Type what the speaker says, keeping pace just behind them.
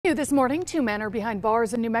New this morning, two men are behind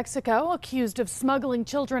bars in New Mexico accused of smuggling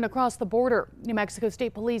children across the border. New Mexico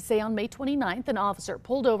State Police say on May 29th, an officer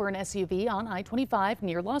pulled over an SUV on I-25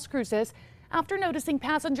 near Las Cruces after noticing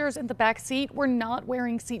passengers in the back seat were not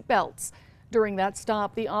wearing seat belts. During that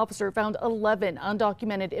stop, the officer found 11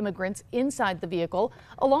 undocumented immigrants inside the vehicle,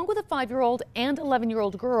 along with a 5-year-old and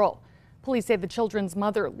 11-year-old girl. Police say the children's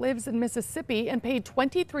mother lives in Mississippi and paid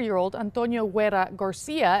 23-year-old Antonio Huera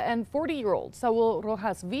Garcia and 40-year-old Saul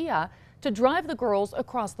Rojas Villa to drive the girls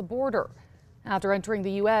across the border. After entering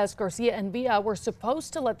the U.S., Garcia and Villa were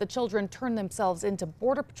supposed to let the children turn themselves into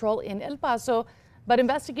Border Patrol in El Paso, but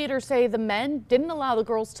investigators say the men didn't allow the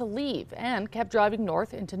girls to leave and kept driving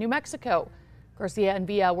north into New Mexico. Garcia and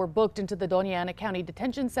Villa were booked into the Doña Ana County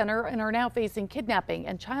Detention Center and are now facing kidnapping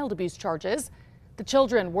and child abuse charges. The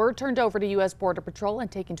children were turned over to U.S. Border Patrol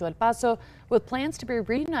and taken to El Paso with plans to be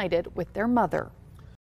reunited with their mother.